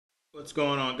What's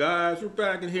going on, guys? We're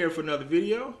back in here for another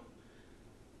video.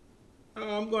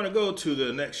 I'm going to go to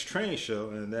the next train show,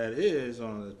 and that is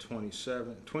on the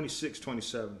 26th,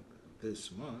 27th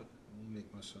this month. Let me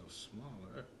make myself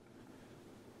smaller.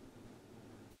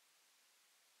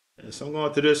 And so I'm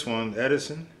going to this one,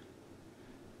 Edison.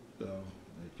 So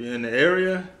if you're in the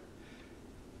area,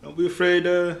 don't be afraid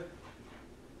to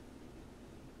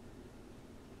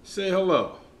say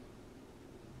hello.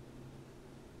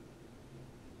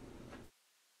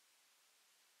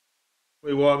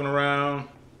 We're walking around,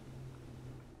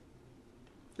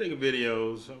 taking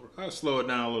videos. I'll slow it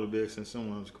down a little bit since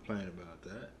someone was complaining about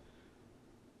that.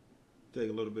 Take it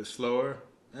a little bit slower,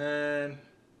 and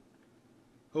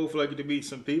hopefully I get to meet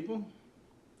some people.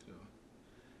 So,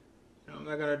 I'm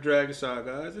not gonna drag this out,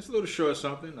 guys. It's a little short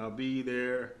something. I'll be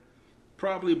there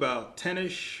probably about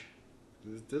 10ish.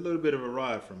 It's a little bit of a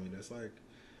ride for me. That's like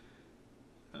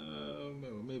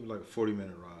maybe like a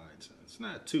 40-minute ride. So it's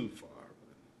not too far,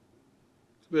 but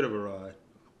it's a bit of a ride.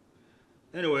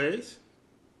 Anyways,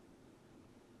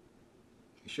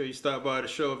 make sure you stop by the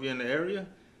show if you're in the area,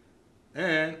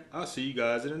 and I'll see you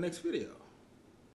guys in the next video.